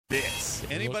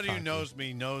Anybody who knows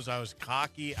me knows I was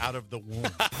cocky out of the womb.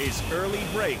 Is Early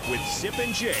Break with Zip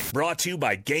and Jay. Brought to you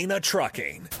by Gaina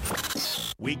Trucking.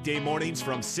 Weekday mornings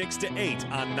from 6 to 8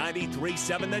 on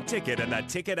 93.7 The Ticket and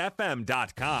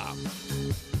theticketfm.com.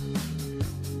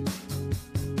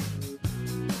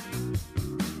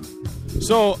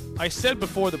 So I said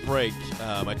before the break,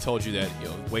 I told you that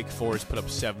Wake Forest put up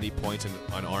 70 points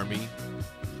on Army.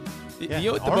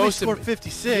 Yeah, Army scored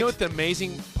 56. You know what the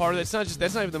amazing part of that's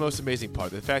not even the most amazing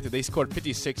part. The fact that they scored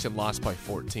 56 and lost by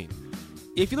 14.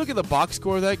 If you look at the box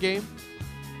score of that game,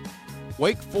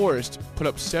 Wake Forest put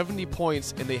up 70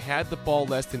 points and they had the ball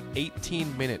less than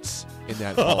 18 minutes in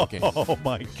that ball game. Oh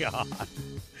my God.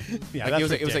 Yeah,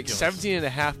 it was like 17 and a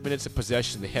half minutes of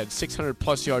possession. They had 600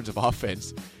 plus yards of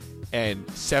offense and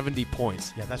 70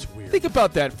 points. Yeah, that's weird. Think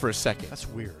about that for a second. That's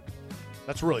weird.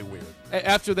 That's really weird.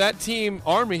 After that team,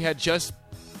 Army had just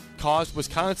caused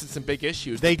Wisconsin some big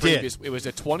issues. They did. It was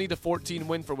a 20-14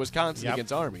 win for Wisconsin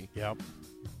against Army. Yep.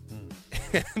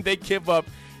 They give up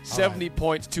 70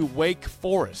 points to Wake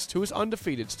Forest, who is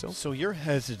undefeated still. So your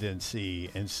hesitancy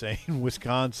in saying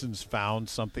Wisconsin's found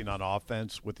something on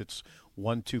offense with its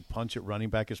 1-2 punch at running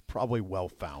back is probably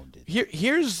well-founded.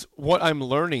 Here's what I'm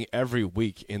learning every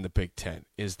week in the Big Ten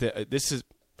is that this is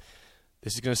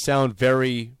going to sound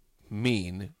very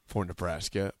mean for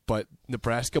Nebraska, but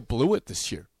Nebraska blew it this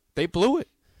year. They blew it.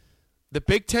 The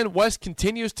Big Ten West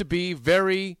continues to be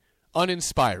very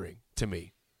uninspiring to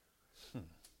me.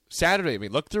 Saturday,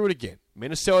 look through it again.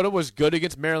 Minnesota was good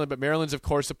against Maryland, but Maryland's, of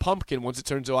course, a pumpkin once it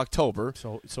turns to October.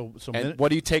 And what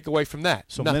do you take away from that?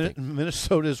 So Nothing.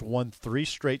 Minnesota's won 3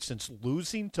 straight since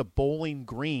losing to Bowling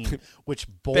Green, which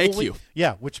Thank you.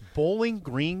 Yeah, which Bowling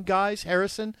Green guys,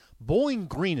 Harrison. Bowling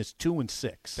Green is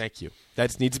 2-6. Thank you.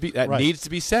 That needs to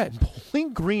be said.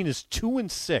 Bowling Green is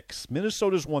 2-6.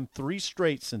 Minnesota's won 3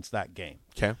 straight since that game.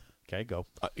 Okay, go.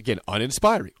 Again,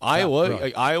 uninspiring.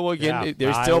 Iowa again,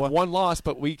 there's still one loss,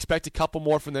 but we expect a couple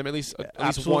more from them, at least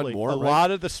one more. A lot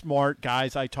of the smart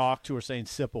guys I talked to are saying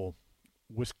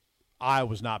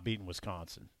Iowa's not beating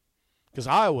Wisconsin because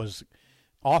Iowa's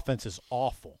offense is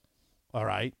awful, all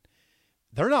right?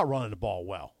 They're not running the ball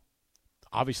well.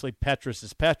 Obviously, Petrus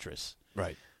is Petrus.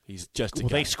 Right. He's just a Will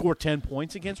guy. they score 10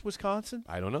 points against Wisconsin?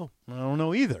 I don't know. I don't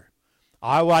know either.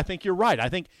 Iowa, I think you're right. I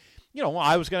think –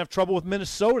 I was going to have trouble with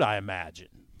Minnesota, I imagine.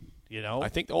 I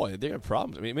think, they have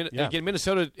problems. Again,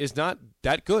 Minnesota is not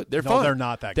that good. They're fine. No, they're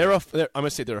not that good. I'm going to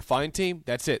say they're a fine team.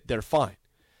 That's it. They're fine.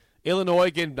 Illinois,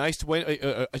 again, nice to win.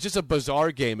 It's just a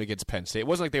bizarre game against Penn State. It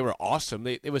wasn't like they were awesome.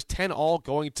 It was 10-all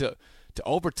going to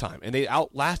overtime, and they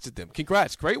outlasted them.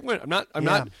 Congrats. Great win. I'm not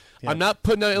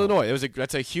putting down Illinois.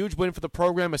 That's a huge win for the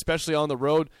program, especially on the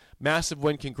road. Massive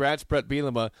win. Congrats, Brett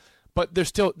Bielema. But they're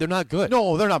not good.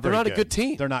 No, they're not very good. They're not a good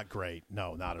team. They're not great.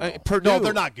 No, not at all. Purdue, no,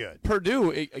 they're not good.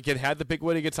 Purdue, again, had the big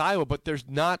win against Iowa, but there's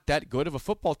not that good of a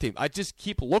football team. I just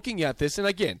keep looking at this, and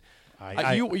again,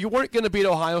 you weren't going to beat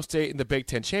Ohio State in the Big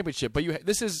Ten championship, but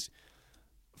this is,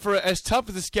 for as tough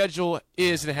as the schedule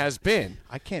is and has been,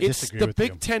 I can't disagree with you. The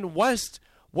Big Ten West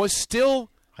was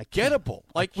still gettable.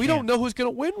 We don't know who's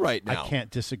going to win right now. I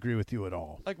can't disagree with you at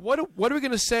all. What are we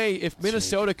going to say if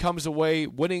Minnesota comes away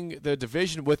winning the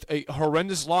division with a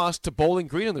horrendous loss to Bowling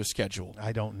Green on their schedule?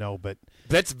 I don't know, but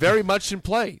that's very much in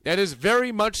play. That is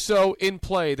very much so in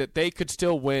play that they could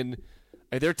still win,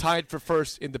 and they're tied for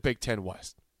first in the Big Ten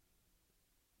West.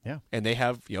 Yeah, and they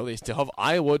have they still have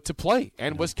Iowa to play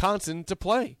and Wisconsin to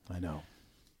play. I know.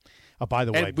 By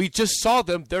the way, and we just saw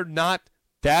them. They're not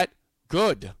that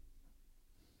good.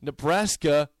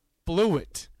 Nebraska blew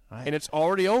it, and it's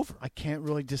already over. I can't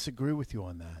really disagree with you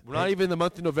on that. We're not even in the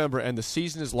month of November, and the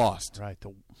season is lost. Right.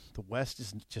 The West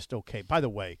is just okay. By the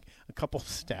way, a couple of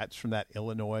stats from that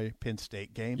Illinois-Penn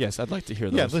State game. Yes, I'd like to hear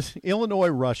those. Yeah, listen, Illinois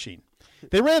rushing.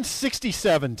 They ran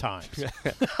 67 times.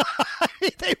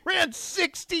 They ran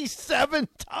 67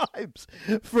 times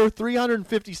for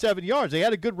 357 yards. They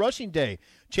had a good rushing day.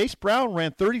 Chase Brown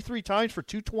ran 33 times for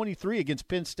 223 against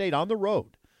Penn State on the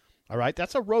road. All right,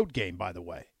 that's a road game, by the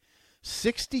way.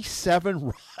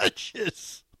 67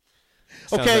 rushes.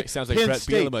 Sounds like Brett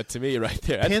Bielema to me right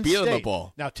there. That's Bielema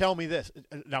ball. Now tell me this.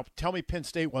 Now tell me Penn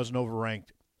State wasn't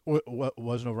overranked.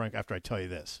 Wasn't overranked after I tell you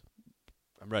this.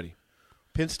 I'm ready.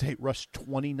 Penn State rushed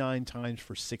 29 times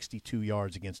for 62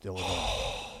 yards against Illinois.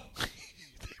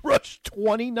 They rushed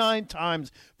 29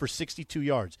 times for 62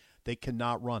 yards. They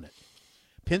cannot run it.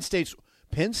 Penn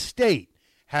State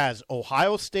has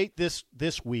Ohio State this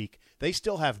week. They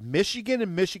still have Michigan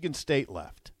and Michigan State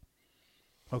left.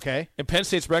 Okay? And Penn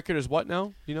State's record is what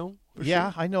now? You know?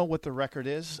 Yeah, sure? I know what the record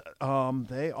is.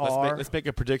 They are. Let's make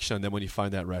a prediction on them when you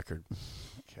find that record.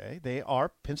 Okay,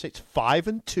 Penn State's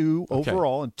 5-2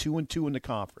 overall and 2-2 in the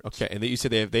conference. Okay, and you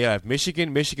said they have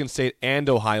Michigan, Michigan State, and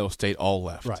Ohio State all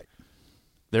left. Right.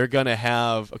 They're going to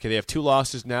have they have 2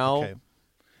 losses now. Okay.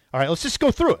 All right, let's just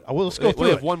go through it. Let's go through it.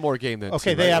 They have one more game then.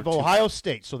 Okay, they have Ohio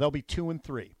State, so they'll be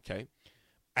 2-3. Okay.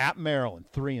 At Maryland,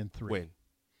 3-3. Win.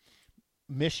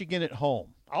 Michigan at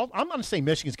home. I'm going to say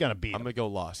Michigan's going to beat them. I'm going to go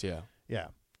loss, yeah. Yeah.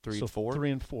 3-4?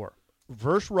 3-4.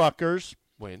 Versus Rutgers.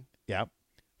 Win. Yeah.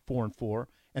 4-4.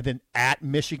 And then at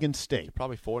Michigan State.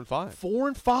 Probably 4-5. 4-5.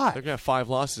 They're going to have 5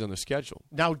 losses on their schedule.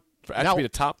 Now, to be the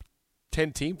top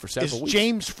 10 team for several weeks. Is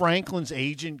James Franklin's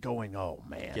agent going, oh,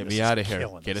 man, get me out of here.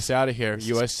 Get us out of here. This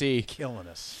USC. killing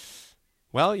us.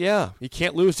 Well, yeah. You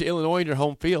can't lose to Illinois in your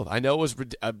home field. I know it was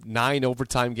a 9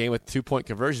 overtime game with 2-point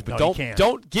conversions, but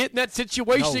don't get in that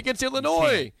situation against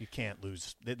Illinois. You can't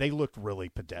lose. They looked really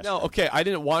pedestrian. No, okay. I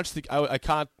didn't watch I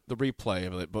caught the replay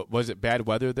of it, but was it bad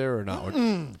weather there or not?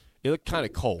 It looked kind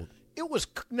of cold. It was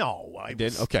It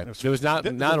didn't. Okay, it was not.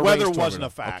 The not a weather rainstorm wasn't a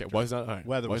factor. Okay, was not. All right.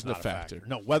 Weather wasn't was not a factor.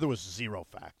 No, weather was 0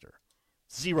 factor.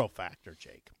 0 factor,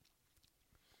 Jake.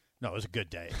 No, it was a good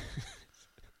day.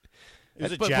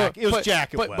 It was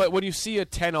jacket weather. But when you see a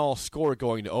 10-all score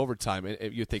going to overtime,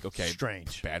 you think, okay,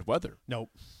 strange, bad weather. Nope.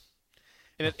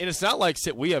 And it's not like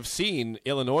we have seen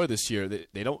Illinois this year.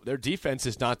 Their defense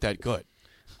is not that good.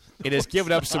 It has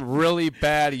given up some really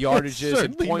bad yardages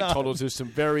and point totals to some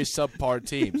very subpar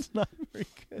teams. It's not very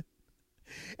good.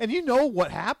 And you know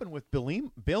what happened with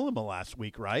Bielema last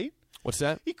week, right? What's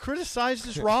that? He criticized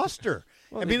his roster.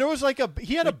 Well, there was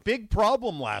he had a big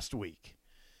problem last week.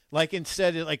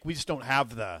 Instead, we just don't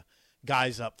have the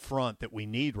guys up front that we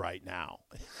need right now.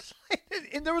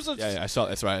 And there was I saw.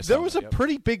 That's right. There was a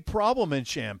pretty big problem in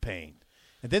Champaign,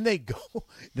 and then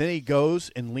he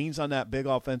goes and leans on that big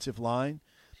offensive line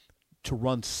to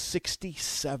run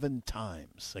 67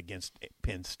 times against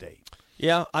Penn State.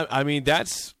 Yeah, I mean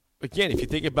that's again. If you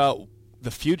think about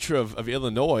the future of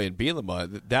Illinois and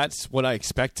Bielema, that's what I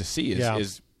expect to see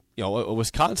is a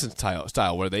Wisconsin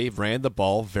style where they ran the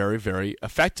ball very, very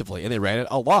effectively, and they ran it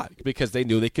a lot because they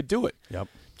knew they could do it. Yep.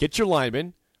 Get your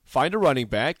lineman, find a running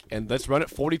back, and let's run it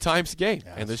 40 times a game,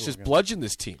 and let's just bludgeon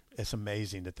this team. It's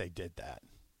amazing that they did that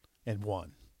and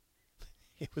won.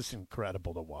 It was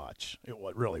incredible to watch. It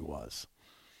really was.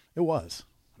 It was.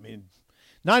 I mean,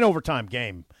 9 overtime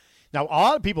game. Now, a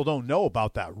lot of people don't know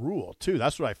about that rule, too.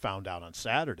 That's what I found out on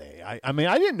Saturday. I mean,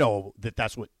 I didn't know that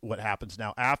that's what happens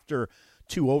now. After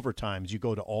 2 overtimes, you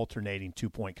go to alternating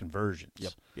 2-point conversions.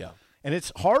 Yep. Yeah. And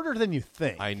it's harder than you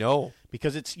think. I know.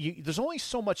 Because there's only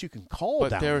so much you can call but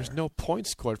down there's there. no points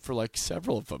scored for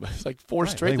several of them. It's 4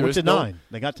 straight. They went to 9.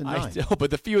 They got to 9. I know,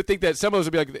 but you would think that some of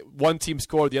those would be one team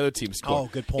scored, the other team scored. Oh,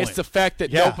 good point. It's the fact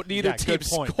that neither team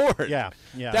scored. Yeah.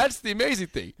 That's the amazing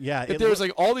thing. Yeah. That there was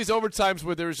all these overtimes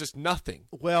where there was just nothing.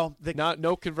 Well,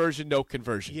 no conversion, no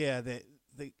conversion. Yeah,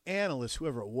 the analyst,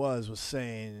 whoever it was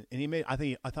saying, and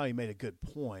I thought he made a good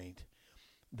point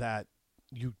that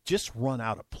you just run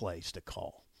out of plays to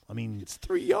call. I mean, it's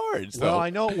 3 yards. Well, I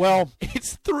know. Well,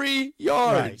 it's 3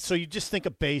 yards. Right. So you just think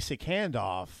a basic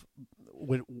handoff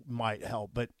might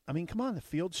help, but I mean, come on, the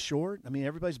field's short. I mean,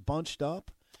 everybody's bunched up.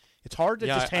 It's hard to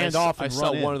just hand off and run I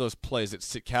saw in. one of those plays that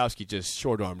Sikowski just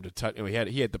short-armed a touch.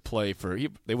 He had the play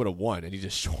they would have won, and he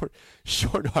just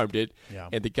short-armed it,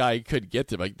 and the guy couldn't get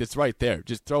to him. It's right there.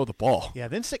 Just throw the ball. Yeah,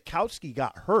 then Sikowski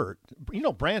got hurt.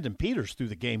 Brandon Peters threw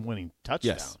the game-winning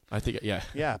touchdown. Yes, I think, yeah.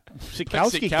 Yeah,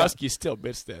 Sikowski still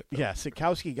missed it. Though. Yeah,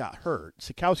 Sikowski got hurt.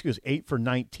 Sikowski was 8 for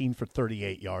 19 for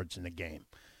 38 yards in the game.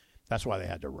 That's why they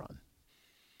had to run.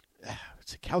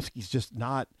 Sikowski's just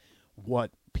not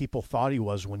what people thought he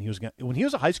was when he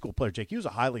was a high school player, Jake. He was a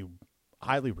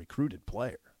highly recruited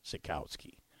player,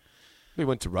 Sikowski. He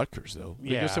went to Rutgers, though.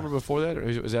 Did he go somewhere before that, or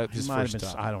was that his first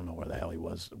stop? I don't know where the hell he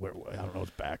was. I don't know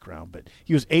his background, but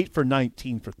he was 8 for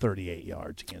 19 for 38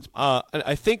 yards against.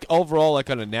 I think overall,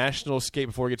 on a national scale,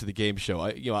 before we get to the game show,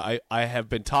 I have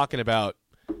been talking about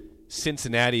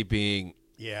Cincinnati being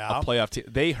a playoff team.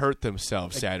 They hurt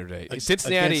themselves Saturday.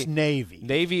 Cincinnati against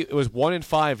Navy it was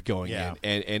 1-5 going in,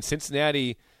 and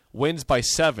Cincinnati wins by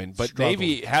 7. But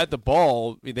Navy had the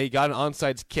ball. They got an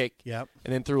onside kick, and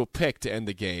then threw a pick to end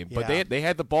the game. But they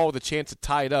had the ball with a chance to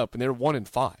tie it up, and they were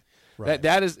 1-5. Right.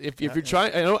 That is if you're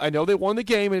trying. I know they won the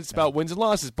game, and it's about wins and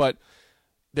losses, but.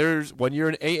 When you're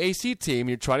an AAC team,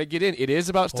 you're trying to get in. It is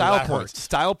about style points. Hurts.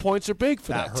 Style points are big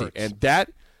for that team, and that.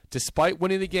 Despite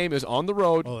winning the game, is on the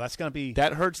road. Oh, that's going to be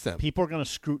that hurts them. People are going to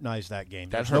scrutinize that game.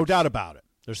 There's no doubt about it.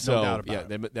 There's no doubt about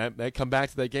it. They come back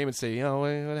to that game and say, what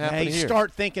happened here? They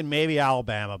start thinking maybe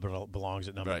Alabama belongs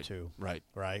at number 2. Right.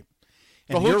 And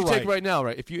who would you take right now?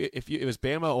 Right. If it was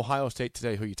Bama, Ohio State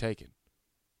today, who are you taking?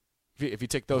 if you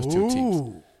take those two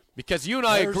teams. Because you and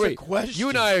I There's agree. a question. You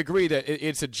and I agree that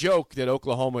it's a joke that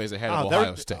Oklahoma is ahead of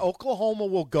Ohio State. Oklahoma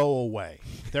will go away.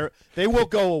 They will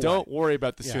go away. Don't worry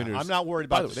about the Sooners. I'm not worried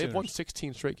about the Sooners. They've won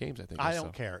 16 straight games, I think. I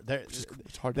don't care. It's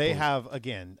hard to they believe. have,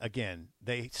 again,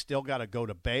 they still got to go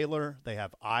to Baylor. They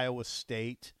have Iowa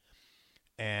State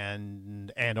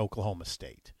and Oklahoma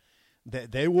State.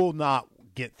 They will not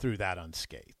get through that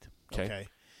unscathed. Okay.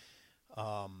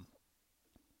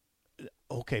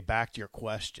 Okay, back to your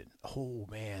question. Oh,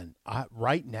 man.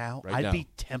 Right now, I'd be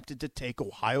tempted to take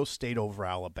Ohio State over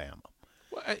Alabama.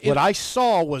 What I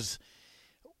saw was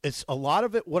it's a lot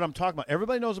of it, what I'm talking about.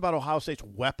 Everybody knows about Ohio State's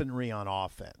weaponry on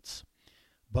offense.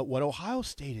 But what Ohio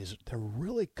State is, they're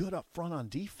really good up front on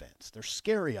defense. They're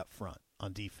scary up front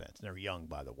on defense. They're young,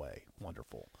 by the way.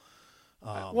 Wonderful.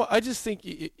 Well, I just think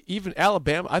even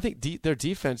Alabama, I think their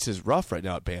defense is rough right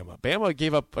now at Bama. Bama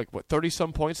gave up,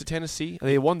 30-some points to Tennessee.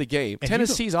 They won the game. And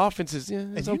Tennessee's offense is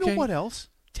and okay. you know what else?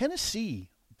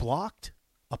 Tennessee blocked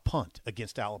a punt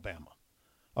against Alabama.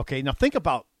 Okay, now think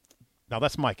about – now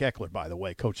that's Mike Eckler, by the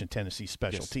way, coaching Tennessee's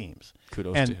special teams.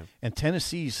 Kudos to him. And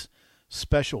Tennessee's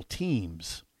special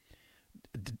teams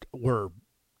were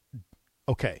 –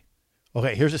 okay,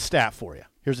 here's a stat for you.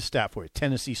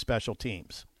 Tennessee special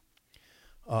teams.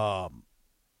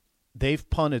 They've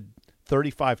punted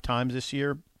 35 times this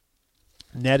year.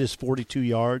 Net is 42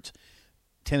 yards.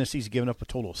 Tennessee's given up a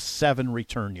total of 7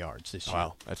 return yards this year.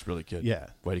 Wow, that's really good. Yeah.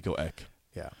 Way to go, Eck.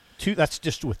 Yeah. That's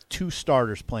just with 2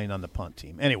 starters playing on the punt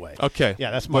team. Anyway. Okay.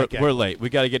 Yeah, that's Mike. We're late. We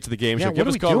got to get to the game show. Give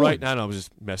us a call right now. No, I was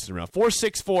just messing around.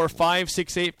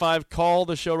 464-5685. Call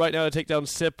the show right now to take down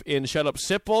Sip in Shut Up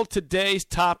Sipple. Today's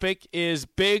topic is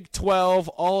Big 12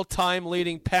 all-time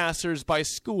leading passers by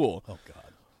school. Oh, God.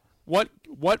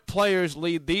 What players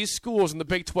lead these schools in the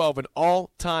Big 12 in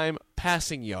all-time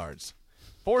passing yards?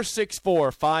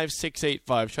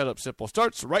 464-5685. Shut Up Sipple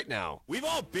starts right now. We've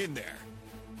all been there.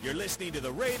 You're listening to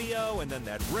the radio, and then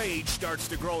that rage starts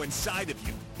to grow inside of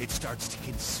you. It starts to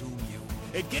consume you.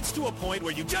 It gets to a point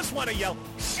where you just want to yell,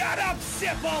 "Shut up,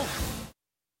 Sipple!"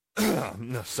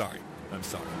 No, sorry. I'm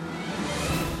sorry.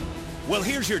 Well,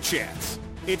 here's your chance.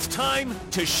 It's time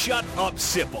to shut up,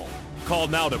 Sipple. Call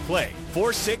now to play.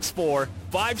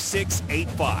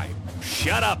 464-5685.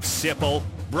 Shut up, Sipple.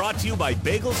 Brought to you by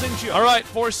Bagels Joe. All right,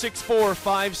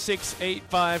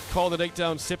 464-5685. Call the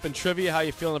takedown Sip and Trivia. How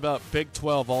you feeling about Big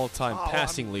 12 all-time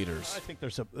passing leaders? I think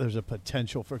there's a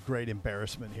potential for great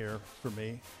embarrassment here for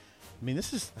me. I mean,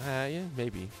 this is yeah,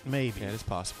 maybe. Yeah, it's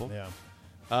possible. Yeah.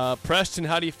 Preston,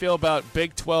 how do you feel about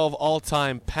Big 12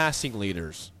 all-time passing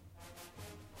leaders?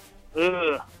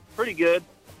 Pretty good.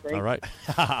 All right.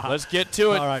 Let's get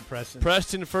to it. All right, Preston.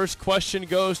 Preston, first question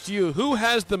goes to you. Who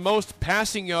has the most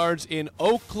passing yards in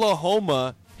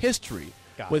Oklahoma history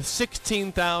with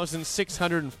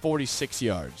 16,646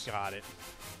 yards? Got it.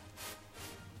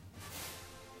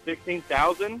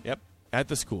 16,000? Yep, at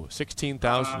the school.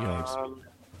 16,000 yards.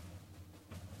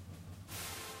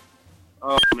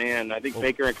 Oh, man. I think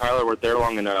Baker and Kyler weren't there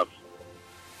long enough.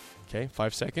 Okay,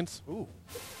 5 seconds. Ooh.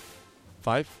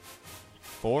 5,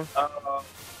 4,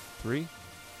 3.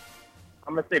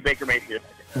 I'm going to say Baker Mayfield.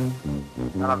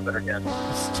 Not a better guess.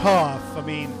 It's tough. I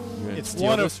mean, it's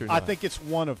one of. I think it's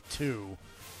one of 2.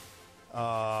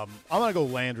 I'm gonna go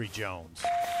Landry Jones.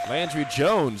 Landry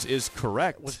Jones is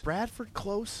correct. Was Bradford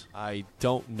close? I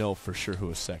don't know for sure who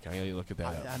was second. I gotta look at that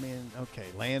up. I mean, okay,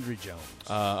 Landry Jones.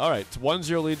 All right, it's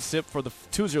 1-0 lead, Sip, for the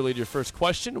 2-0 lead. Your first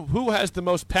question: who has the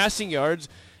most passing yards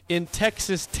in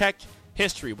Texas Tech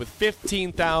history with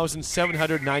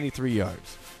 15,793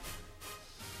 yards?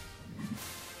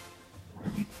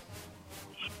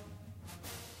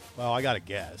 Well, I got to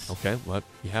guess. Okay, well,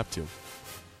 you have to.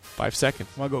 5 seconds.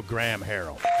 I'm going to go Graham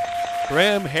Harrell.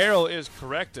 Graham Harrell is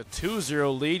correct, a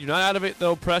 2-0 lead. You're not out of it,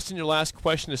 though, Preston. Your last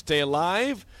question to stay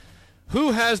alive.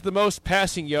 Who has the most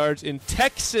passing yards in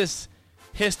Texas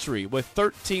history with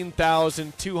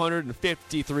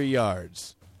 13,253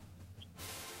 yards?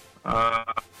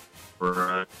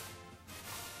 Right.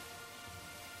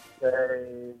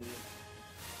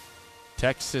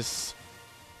 Texas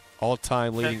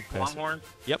all-time leading passer. Longhorns?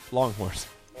 Yep, Longhorns.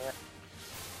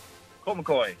 Colt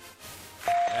McCoy.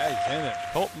 Yeah, he's in it.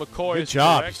 Colt McCoy Good is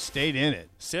job. correct. He stayed in it.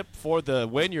 Sip for the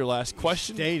win. Your last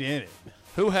question. Stayed in it.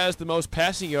 Who has the most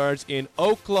passing yards in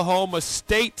Oklahoma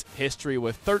State history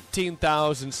with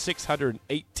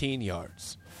 13,618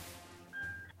 yards?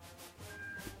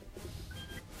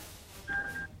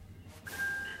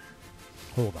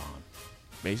 Hold on.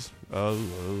 Mace.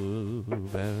 Oh,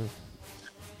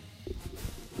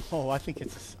 I think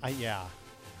it's yeah.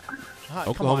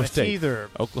 Oklahoma come on, State. It's either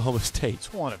Oklahoma State.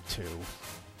 it's one of 2.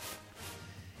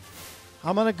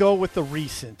 I'm going to go with the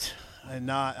recent. I'm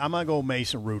going to go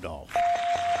Mason Rudolph.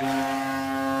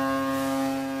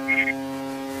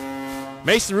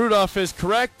 Mason Rudolph is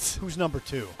correct. Who's number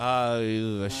 2?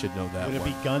 I should know that Would it one.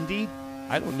 be Gundy?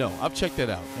 I don't know. I'll check that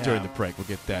out Yeah. during the break. We'll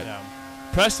get that. Yeah.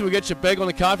 Preston, we'll get you a bagel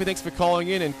and a coffee. Thanks for calling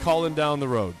in and calling down the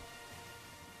road.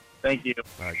 Thank you.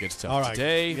 All right, good stuff All right.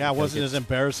 today. Yeah, it wasn't as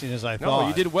embarrassing as I thought. No,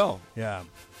 you did well. Yeah.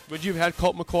 Would you have had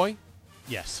Colt McCoy?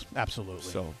 Yes, absolutely.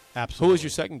 So, absolutely. who was your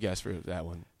second guess for that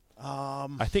one?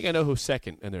 I think I know who's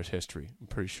second in their history. I'm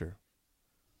pretty sure.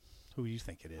 Who do you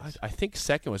think it is? I think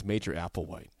second was Major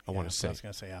Applewhite, I want to say. I was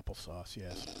going to say applesauce,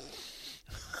 yes.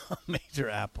 Major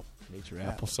apple. Major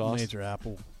applesauce? Major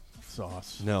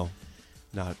applesauce. No,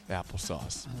 not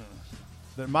applesauce.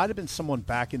 There might have been someone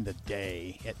back in the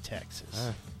day at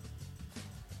Texas.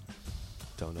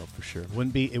 Don't know for sure. It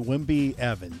wouldn't be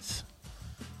Evans.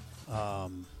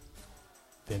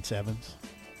 Vince Evans?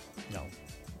 No.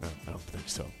 I don't think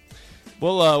so.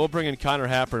 We'll bring in Connor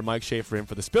Happer and Mike Schaefer in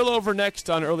for the spillover next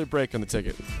on Early Break on the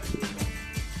Ticket.